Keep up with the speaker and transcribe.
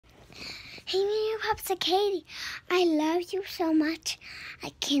Hey, me, Popsa Katie. I love you so much.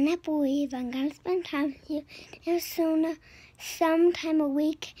 I cannot believe I'm going to spend time with you sometime a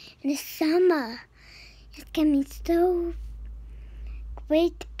week in the summer. It's going to be so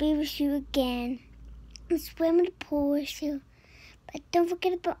great to be with you again and swim in the pool with you. But don't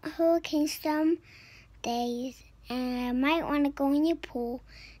forget about hurricanes some days. And I might want to go in your pool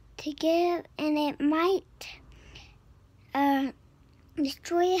and it might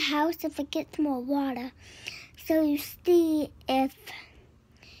destroy your house if it gets more water. So you see if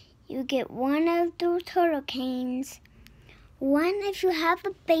you get one of those hurricanes, one if you have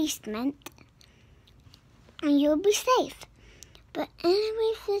a basement, and you'll be safe. But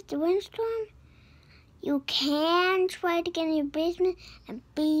anyways, it's the windstorm. You can try to get in your basement and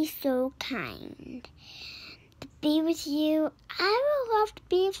be so kind to be with you. I would love to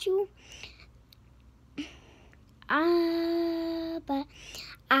be with you. But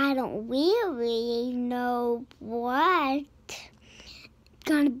I don't really know what it's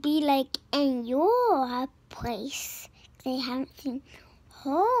gonna be like in your place. They haven't seen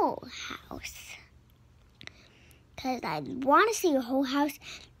whole house. Cause I want to see your whole house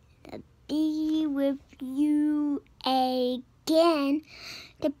to be with you again,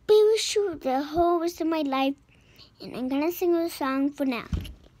 to be with you the whole rest of my life. And I'm gonna sing a song for now.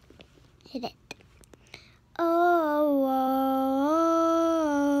 Hit it. Oh,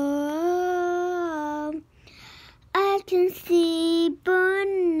 I can see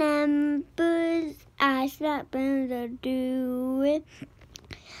burn numbers. I not been to do it,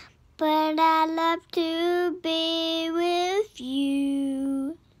 but I love to be with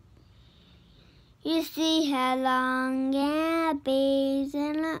you. You see how long and bees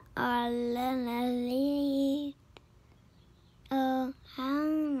and all in the leaf. Oh, how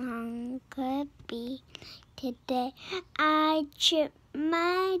long could it be? Today I chip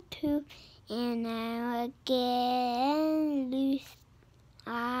my tooth and I will get loose.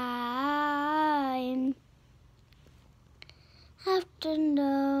 I have to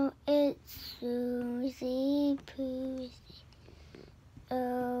know it's Susie Poosey.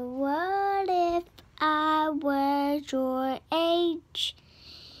 Oh, what if I was your age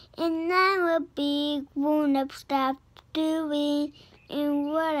and I would be grown up, stop doing?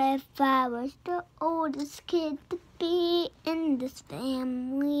 And what if I was the oldest kid to be in this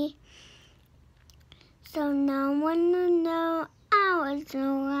family? So no one will know I was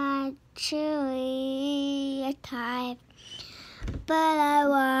so actually a type. But I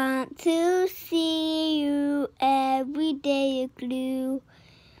want to see you every day, a glue.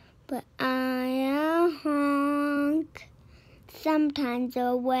 But I am honk, sometimes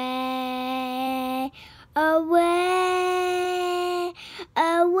away.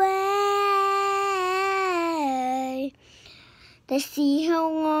 To see how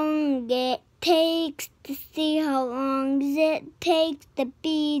long it takes, to see how long it takes to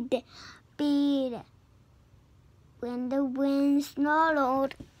beat. When the wind's not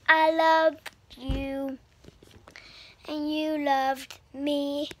old, I loved you, and you loved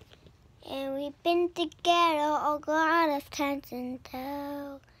me, and we've been together a lot of times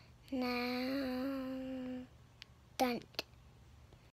until now. Done.